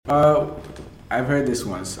I've heard this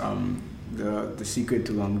once. The secret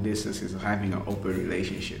to long distance is having an open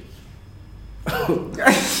relationship. I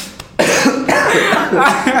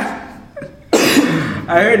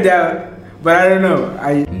heard that, but I don't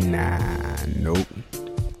know. Nope.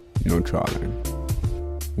 No trawling.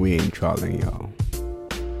 We ain't trawling, y'all.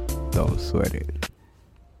 Don't sweat it.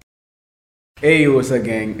 Hey, what's up,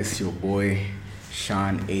 gang? It's your boy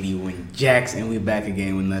Sean 81 Jax, and we're back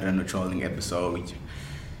again with another No Trolling episode.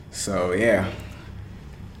 So yeah,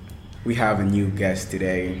 we have a new guest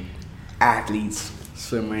today. Athletes,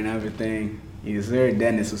 swimmer, and everything. Is there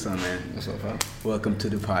Dennis or something, man? What's up, fam? Welcome to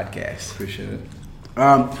the podcast. Appreciate it.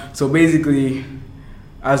 So basically,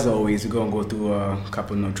 as always, we're gonna go through a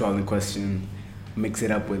couple no trolling questions, mix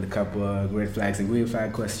it up with a couple of red flags and green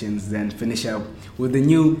flag questions, then finish up with the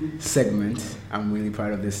new segment. I'm really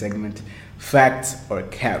proud of this segment, fact or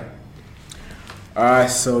cap.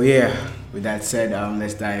 So yeah, with that said,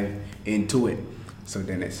 let's dive into it. So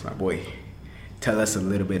Dennis, my boy, tell us a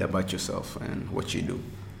little bit about yourself and what you do.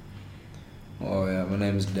 Well, yeah, my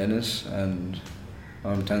name is Dennis, and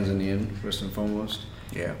I'm Tanzanian, first and foremost.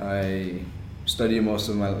 Yeah. I studied most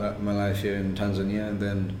of my life here in Tanzania, and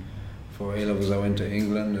then for A-levels I went to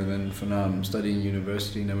England, and then for now I'm studying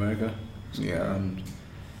university in America. So, Yeah. And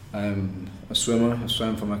I'm a swimmer. I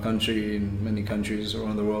swam for my country in many countries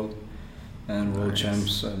around the world, and world Nice.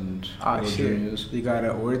 champs and world Shit. juniors. You got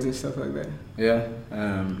awards and stuff like that? Yeah.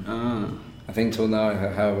 I think till now I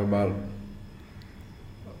have about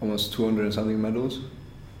almost 200 and something medals.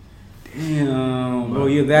 Damn, bro,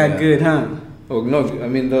 you're that good, huh? Oh no, I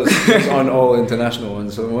mean those aren't all international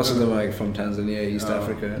ones. So most of them are like from Tanzania, East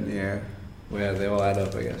Africa. Yeah. Well, yeah, they all add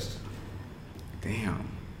up, I guess. Damn.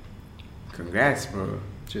 Congrats, bro.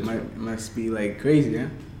 Cheers, bro. Must be like crazy, huh?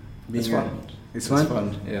 It's Being fun. It's fun?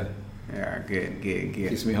 fun. Yeah. Yeah, good.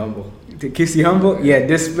 Keeps me humble. It keeps you humble? Yeah,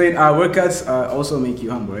 discipline. Workouts also make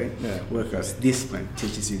you humble, right? Yeah. Workouts. Discipline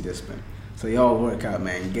teaches you discipline. So y'all work out,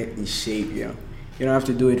 man. Get in shape, yo. You don't have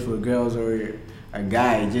to do it for girls or a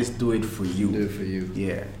guy. Just do it for you. Do it for you.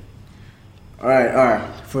 Yeah. All right.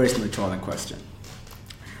 First, no trolling question.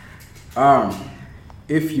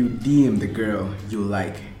 If you DM the girl you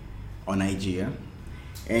like on IG, yeah,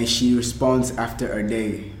 and she responds after a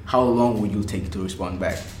day, how long would you take to respond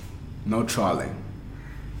back? No trolling.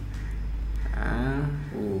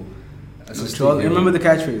 Ooh. That's No a trolling. sneaky Remember one. the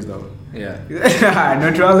catchphrase though. Yeah.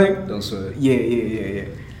 No trolling. Don't sweat it.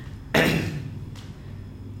 Yeah.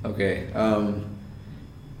 Okay.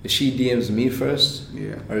 If she DMs me first,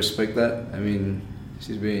 Yeah. I respect that. I mean,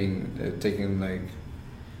 she's being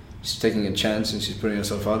she's taking a chance and she's putting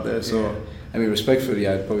herself out there. So, Yeah. I mean, respectfully,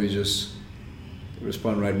 I'd probably just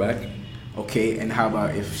respond right back. Okay, and how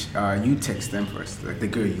about if you text them first, like the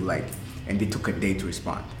girl you like, and they took a day to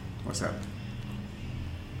respond? What's up?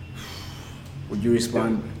 Would you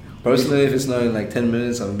respond? Personally, if it's not in like 10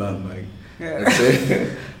 minutes, I'm done. Like, Yeah. I'd say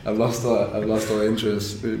I've lost all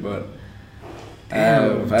interest. But I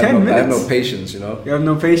Damn, have 10 no minutes? patience, you know. You have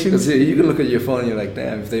no patience? Because you can look at your phone and you're like,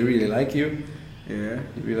 damn, if they really like you, Yeah.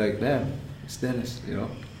 you'd be like, damn, it's Dennis, you know.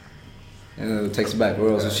 And then it takes back. Or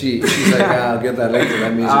else if she's like, I'll get that later,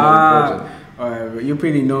 that means you're not important. Alright, but you're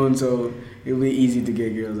pretty known, so it'll be easy to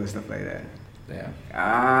get girls and stuff like that. Damn. You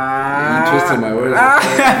You twisted my words.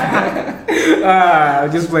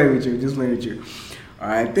 I'm just playing with you.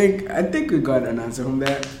 Alright, I think we got an answer from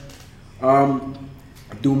that.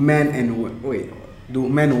 Do men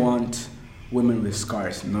want women with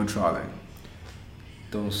scars? No trolling.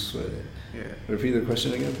 Don't sweat it. Yeah. Repeat the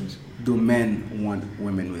question again, please. Do men want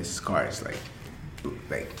women with scars? Like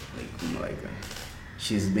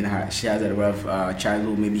she has a rough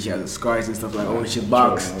childhood. Maybe she has scars and stuff like. Oh, she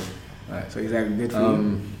boxed. Right. So is that good for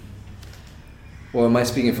you? Well, am I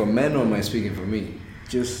speaking for men or am I speaking for me?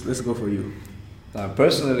 Just let's go for you.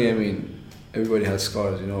 Personally, I mean, everybody has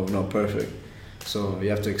scars. You know, we're not perfect, so you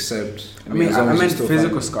have to accept. I mean, as long I as you meant still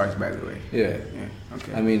physical find- scars, by the way. Yeah. Yeah.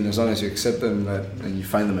 Okay. I mean, as long as you accept them and you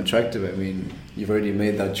find them attractive, I mean, you've already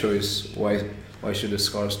made that choice. Why should a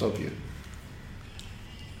scar stop you?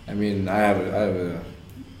 I mean, I have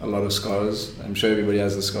a lot of scars. I'm sure everybody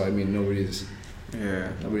has a scar. I mean, nobody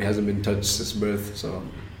hasn't been touched since birth, so.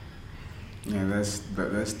 Yeah,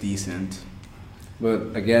 that's decent.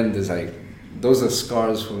 But again, there's like, those are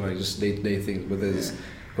scars for like just day-to-day things. But there's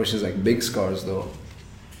questions like big scars though.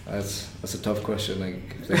 That's a tough question.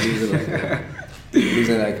 Like if they're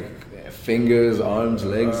losing like fingers, arms,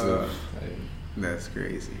 legs. That's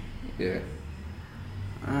crazy. Yeah.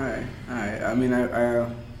 All right. I mean,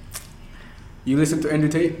 you listen to Andrew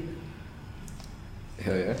Tate?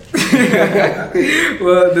 Hell yeah.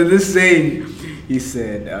 Well, this saying, he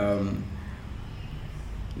said,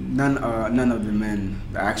 none of the men,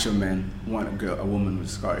 the actual men, want a woman with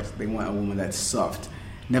scars. They want a woman that's soft,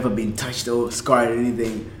 never been touched or scarred or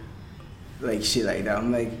anything, like shit like that.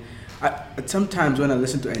 I'm like, sometimes when I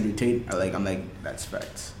listen to Andrew Tate, I'm like, that's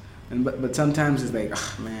facts. But sometimes it's like,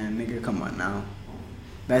 man, nigga, come on now.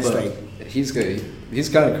 That's but like he's kind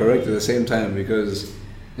of correct at the same time, because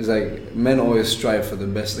it's like men always strive for the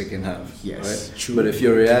best they can have. Yes, right? true. But if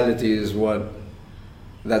your reality is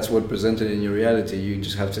that's what presented in your reality, you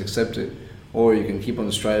just have to accept it, or you can keep on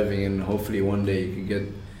striving, and hopefully one day you can get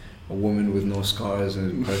a woman with no scars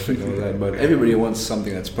and perfect and all that. But everybody wants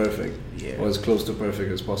something that's perfect, or as close to perfect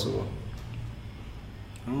as possible.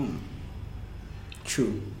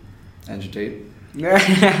 True. Andrew Tate.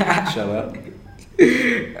 Shout out.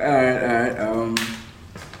 Alright.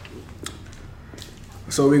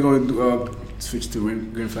 So we're going to switch to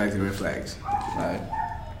green flags and red flags. Alright.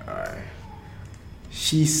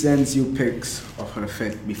 She sends you pics of her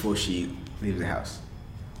fit before she leaves the house.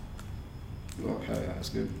 Oh, hell yeah, that's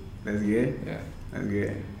good. That's good? Yeah. That's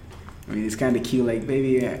good. I mean, it's kind of cute, like,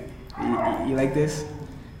 baby, you like this?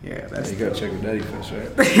 Yeah, that's you gotta check with daddy first, right?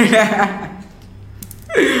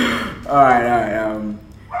 Alright.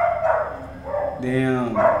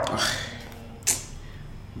 Damn. Ugh.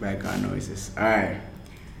 Background noises. Alright.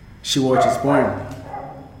 She watches porn.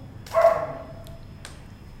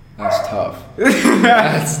 That's tough.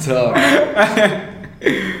 That's tough.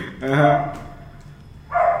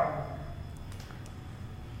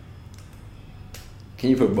 Can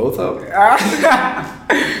you put both up?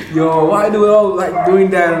 Yo, why do we all like doing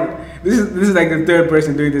that? This is like the third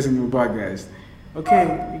person doing this in the podcast.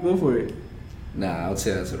 Okay, you go for it. Nah, I would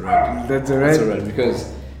say that's a red. That's a red? That's a red,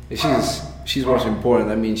 because if she's watching porn,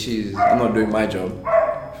 that means I'm not doing my job,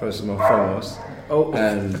 first and foremost. Oh,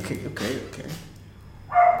 and okay.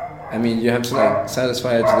 I mean, you have to like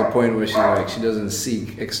satisfy her to the point where she doesn't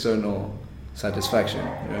seek external satisfaction. You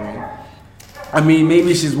know what I mean? I mean,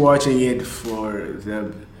 maybe she's watching it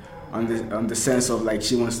on the sense of like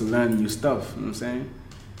she wants to learn new stuff. You know what I'm saying?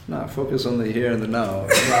 Nah, focus on the here and the now.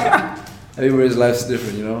 Everybody's life's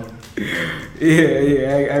different, you know?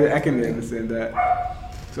 Yeah, I can understand that.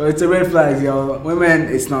 So it's a red flag, y'all. Women,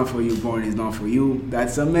 it's not for you. Porn is not for you.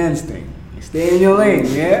 That's a man's thing. Stay in your lane,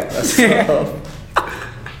 yeah? That's tough.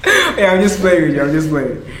 Yeah, I'm just playing with you. I'm just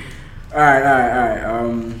playing.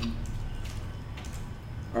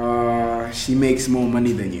 Alright. She makes more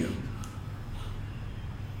money than you.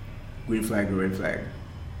 Green flag or red flag?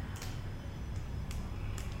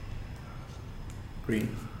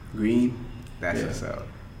 Green? That's what's up.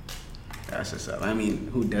 That's what's up. I mean,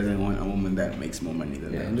 who doesn't want a woman that makes more money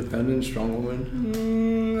than them? Independent, strong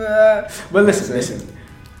woman. But listen.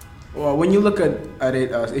 Well, when you look at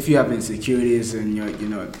it, if you have insecurities and you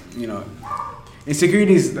know,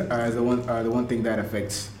 insecurities are the one thing that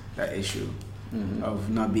affects that issue of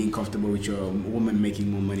not being comfortable with your woman making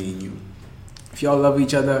more money than you. If y'all love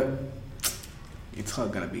each other, it's all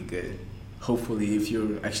gonna be good. Hopefully, if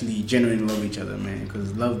you're actually genuinely love each other, man,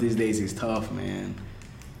 because love these days is tough, man.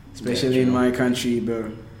 Especially in my country,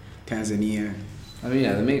 bro, Tanzania. I mean,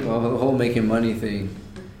 the whole making money thing.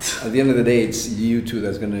 At the end of the day, it's you two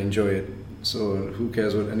that's gonna enjoy it. So who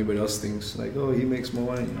cares what anybody else thinks? Like, oh, he makes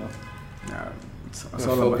more money, you know. Nah, it's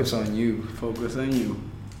all focus on you. Focus on you.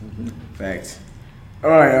 Facts. All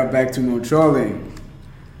right, back to no trolling.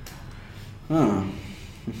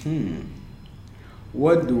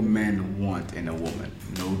 What do men want in a woman?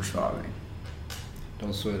 No trolling.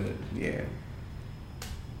 Don't sweat it. Yeah.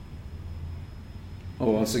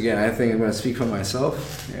 Oh, once again, I think I'm gonna speak for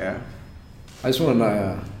myself. Yeah. I just want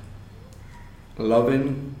a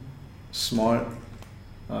loving, smart,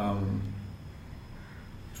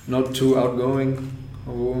 not too outgoing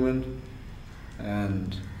of a woman,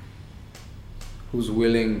 and who's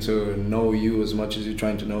willing to know you as much as you're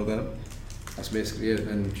trying to know them. That's basically it.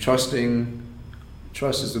 And trust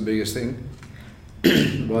is the biggest thing.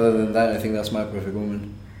 But other than that, I think that's my perfect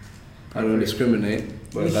woman. I don't discriminate,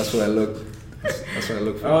 but that's what I look. That's what I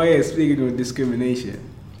look for. Oh yeah, speaking of discrimination.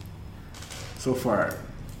 So far,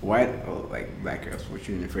 white or like black girls, what's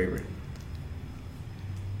your favorite?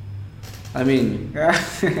 I mean,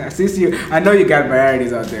 since I know you got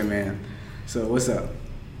varieties out there, man. So what's up?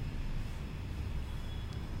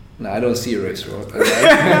 I don't see a race, bro.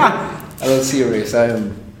 I don't see a race.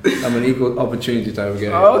 I'm an equal opportunity type of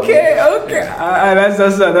guy. Okay. That's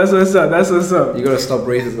what's up. You gotta stop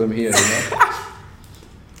racism here, you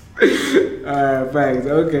know? Thanks.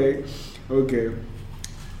 Okay.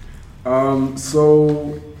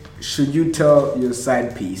 So should you tell your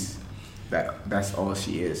side piece that that's all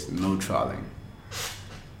she is, no trolling?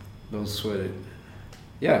 Don't sweat it.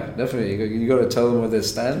 Yeah, definitely. You got to tell them where they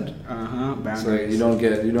stand. Boundaries. So you don't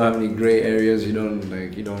have any gray areas. You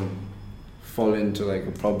don't fall into like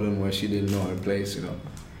a problem where she didn't know her place.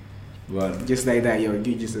 But just like that, yo,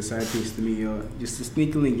 you just a side piece to me, yo. Just to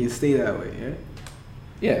sneak a link and stay that way, yeah.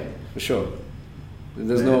 Yeah, for sure.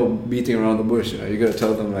 There's no beating around the bush. You gotta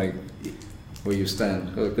tell them like where you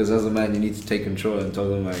stand. Because as a man, you need to take control and tell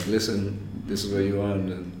them like, listen, this is where you are,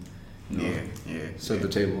 and set the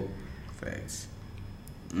table. Facts.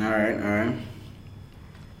 All right.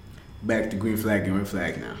 Back to green flag and red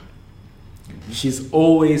flag now. She's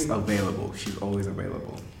always available.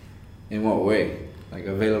 In what way? Like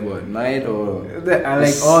available at night or?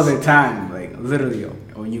 Like all the time. Like literally,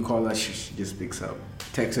 when you call her, she just picks up.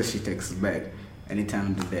 Text her, she texts back.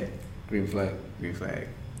 Anytime of the day. Green flag.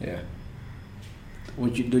 Yeah.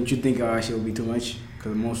 Don't you think she'll be too much?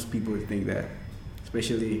 Because most people think that,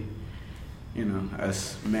 especially,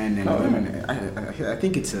 as men and women. I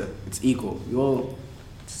think it's equal. We all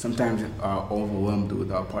sometimes are overwhelmed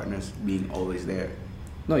with our partners being always there.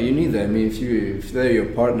 No, you need that. I mean, if they're your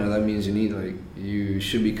partner, that means you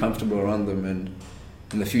should be comfortable around them, and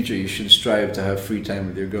in the future you should strive to have free time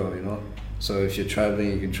with your girl. So if you're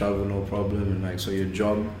traveling, you can travel no problem, and so your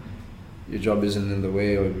job isn't in the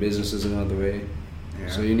way, or business isn't in the way. Yeah.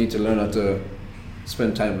 So you need to learn how to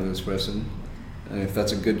spend time with this person, and if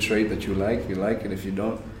that's a good trait that you like, and if you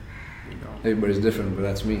don't, everybody's different, but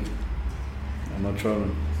that's me. I'm not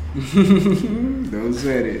trolling. Don't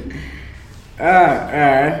say it.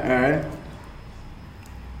 Alright.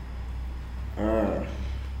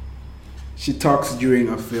 She talks during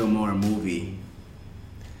a film or a movie.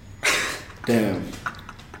 Damn.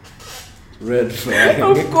 Red flag.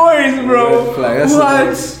 Of course, bro. Red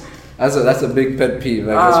flag. That's a big pet peeve.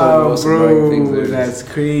 Like, that's one of the most annoying things there is. That's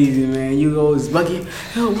crazy, man. You always bugging.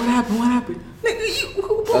 Yo, what happened? Nigga,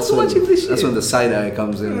 who's watching this shit? That's when the side eye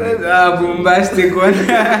comes in. Like, bombastic one.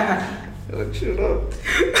 Like, shut up.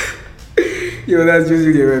 Yo, that's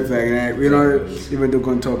usually a red flag, right? We don't even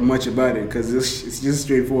gonna talk much about it because it's just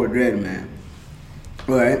straightforward red, man.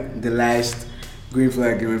 Alright, the last green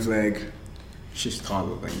flag and red flag. She's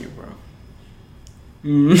taller than you, bro.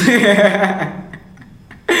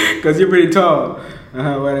 Because you're pretty tall.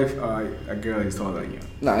 What if a girl is taller than you?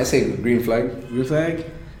 Nah, I say green flag. Green flag?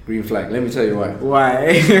 Green flag. Let me tell you why.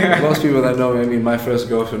 Why? Most people that know me, I mean, my first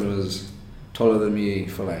girlfriend was taller than me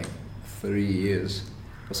for like 3 years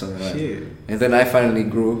or something like that. And then I finally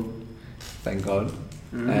grew, thank God.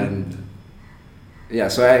 Mm-hmm. And yeah,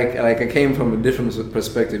 so I came from a different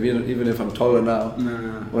perspective. Even if I'm taller now,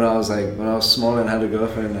 when I was small and had a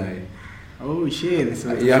girlfriend, oh shit!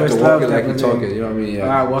 You have to walk it like you talk it. You know what I mean?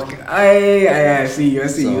 Yeah. Walk it. I see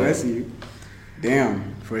you.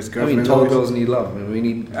 Damn, first girlfriend. I mean, tall girls need love, man. We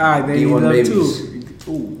need they need love babies.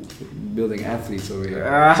 Too. Ooh. Building athletes over here.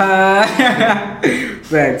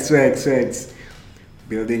 Facts.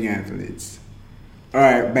 Building athletes. All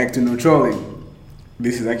right, back to no trolling.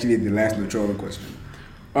 This is actually the last no trolling question.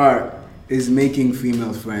 All right, is making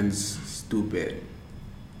female friends stupid?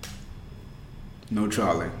 No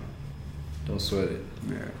trolling. Don't sweat it.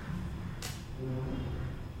 Yeah.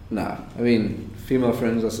 Nah, I mean, female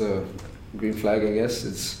friends, that's a green flag, I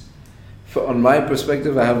guess. On my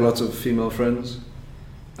perspective, I have lots of female friends.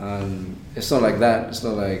 It's not like that. It's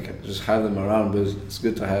not like just have them around, but it's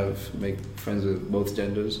good to make friends with both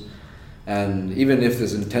genders. And even if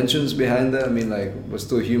there's intentions behind that, I mean, like, we're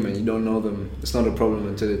still human. You don't know them. It's not a problem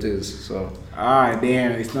until it is. So.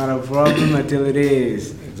 Damn! It's not a problem until it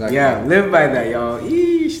is. Exactly. Yeah, live by that, y'all.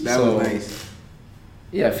 Eesh, that was nice.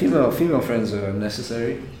 Yeah, female friends are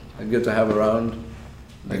necessary. They're good to have around.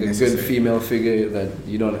 Like a good female figure that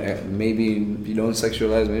you don't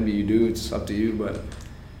sexualize. Maybe you do. It's up to you. But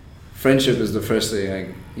friendship is the first thing.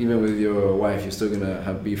 Like, even with your wife, you're still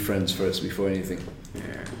gonna be friends first before anything.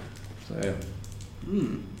 Yeah. So yeah. I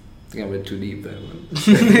think I went too deep there.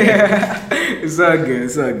 It's all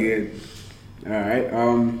good. All right.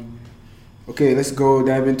 Okay, let's go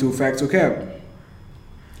dive into facts or cap.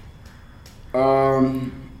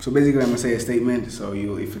 So basically, I'm gonna say a statement. So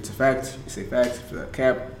if it's a fact, you say fact. If it's a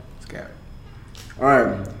cap, it's cap. All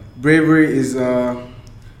right. Bravery is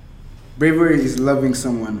loving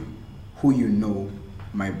someone who you know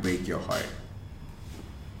might break your heart.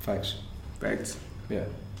 Facts. Yeah.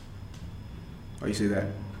 Why you say that?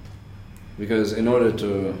 Because in order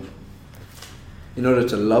to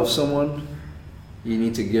love someone, you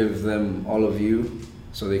need to give them all of you,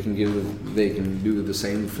 so they can do the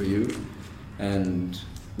same for you. And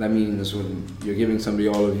that means when you're giving somebody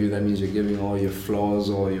all of you, that means you're giving all your flaws,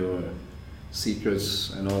 all your secrets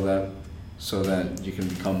and all that, so that you can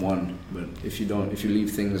become one. But if you leave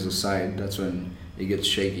things aside, that's when it gets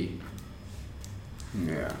shaky.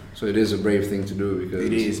 Yeah. So it is a brave thing to do because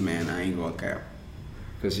It is, man. I ain't gonna cap.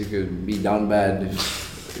 Because you could be down bad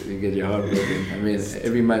if you get your heart broken. I mean,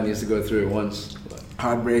 every man needs to go through it once. But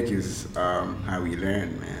Heartbreak is how we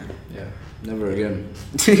learn, man. yeah, never again.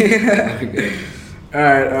 Never again. All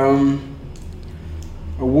right.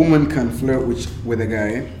 A woman can flirt with a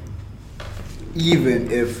guy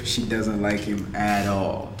even if she doesn't like him at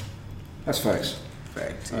all. That's facts.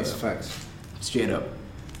 Facts. That's yeah. facts. Straight up.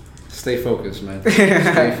 Stay focused, man.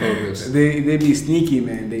 Stay focused. They be sneaky,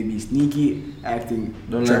 man. They be sneaky, acting.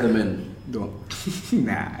 Don't let them in. Don't.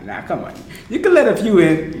 Nah. Come on. You can let a few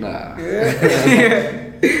in. Nah. All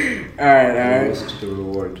right. What's the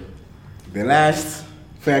reward? The last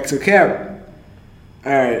facts or cap.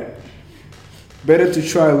 All right. Better to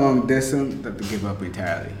try long distance than to give up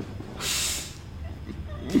entirely.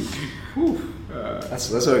 That's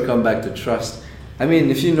where we come back to trust. I mean,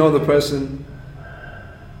 if you know the person,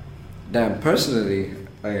 damn. Personally,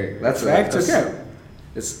 like that's Facts or cap.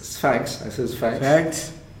 It's facts. I said it's facts.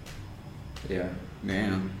 Facts. Yeah.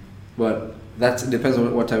 Damn. But it depends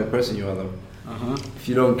on what type of person you are, though. If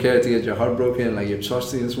you don't care to get your heart broken, like you're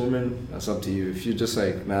trusting this woman, that's up to you. If you're just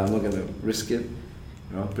like, man, I'm not gonna risk it,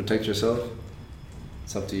 protect yourself,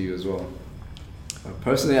 it's up to you as well. But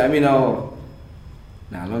personally, I mean, long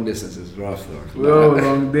distance is rough though. Bro,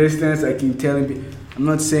 long distance, I keep telling people, I'm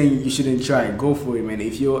not saying you shouldn't try, go for it, man.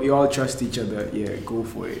 If you all trust each other, yeah, go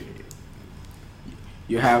for it.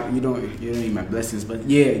 You don't need my blessings, but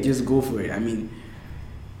yeah, just go for it. I mean,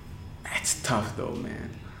 it's tough though, man.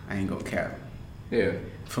 I ain't gonna cap. Yeah.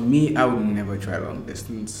 For me, I would never try long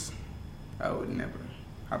distance. I would never.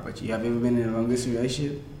 How about you? Have you ever been in a long distance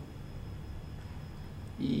relationship?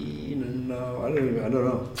 No, I don't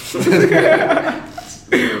know.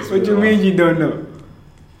 What you mean you don't know?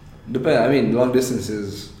 Depends. I mean, long distance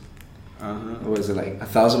is. What is it like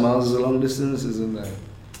 1,000 miles is a long distance? Isn't that?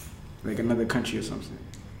 Like another country or something?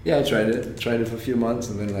 Yeah, I tried it. Tried it for a few months,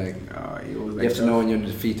 and then you have to know when you're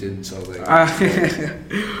defeated. So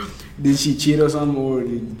did she cheat or something, or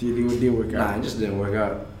did it work out? Nah, it just didn't work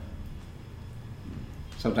out.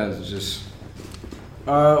 Sometimes it's just.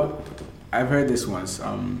 I've heard this once.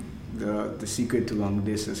 The secret to long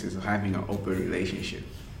distance is having an open relationship.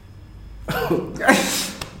 I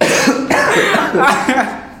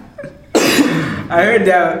heard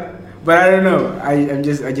that, but I don't know. I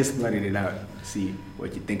just letting it out. See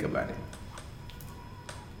what you think about it.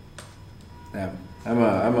 Yeah, I'm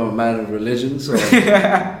a man of religion, so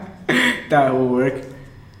that will work.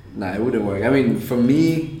 Nah, it wouldn't work. I mean, for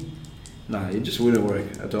me, it just wouldn't work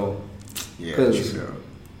at all. Yeah, true.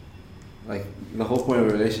 Like the whole point of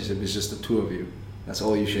a relationship is just the two of you. That's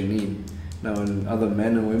all you should need. Now, when other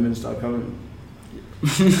men and women start coming,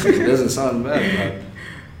 it doesn't sound bad, but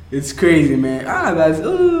it's crazy, man. That's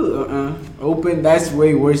open. That's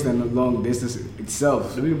way worse than the long distance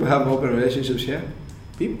itself. Do people have open relationships here?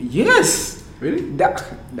 People, yes. Really?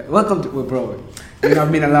 Welcome to, bro.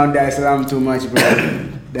 I've been around Dar es Salaam too much, bro.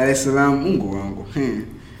 Dar es Salaam, ungo.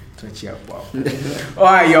 Touch your pop. All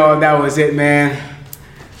right, y'all. That was it, man.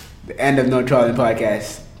 The end of No Trolling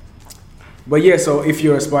Podcast. But yeah, so if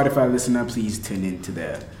you're a Spotify listener, please tune in to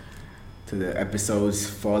the episodes.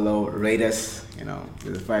 Follow, rate us.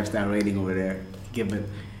 There's a 5-star rating over there. Give it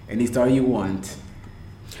any star you want.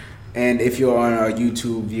 And if you're on our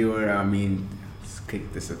YouTube viewer, just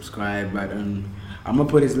click the subscribe button. I'm gonna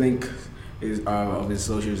put his link of his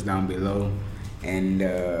socials down below. And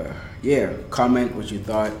comment what you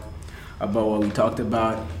thought about what we talked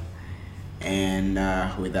about. And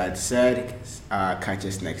with that said, catch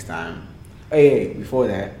us next time. Hey, before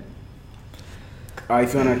that,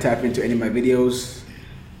 if you want to tap into any of my videos,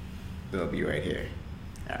 they'll be right here.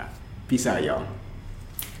 Peace out, y'all.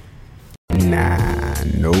 Nah,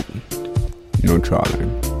 nope. No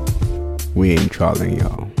trawling. We ain't trawling,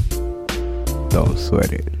 y'all. Don't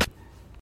sweat it.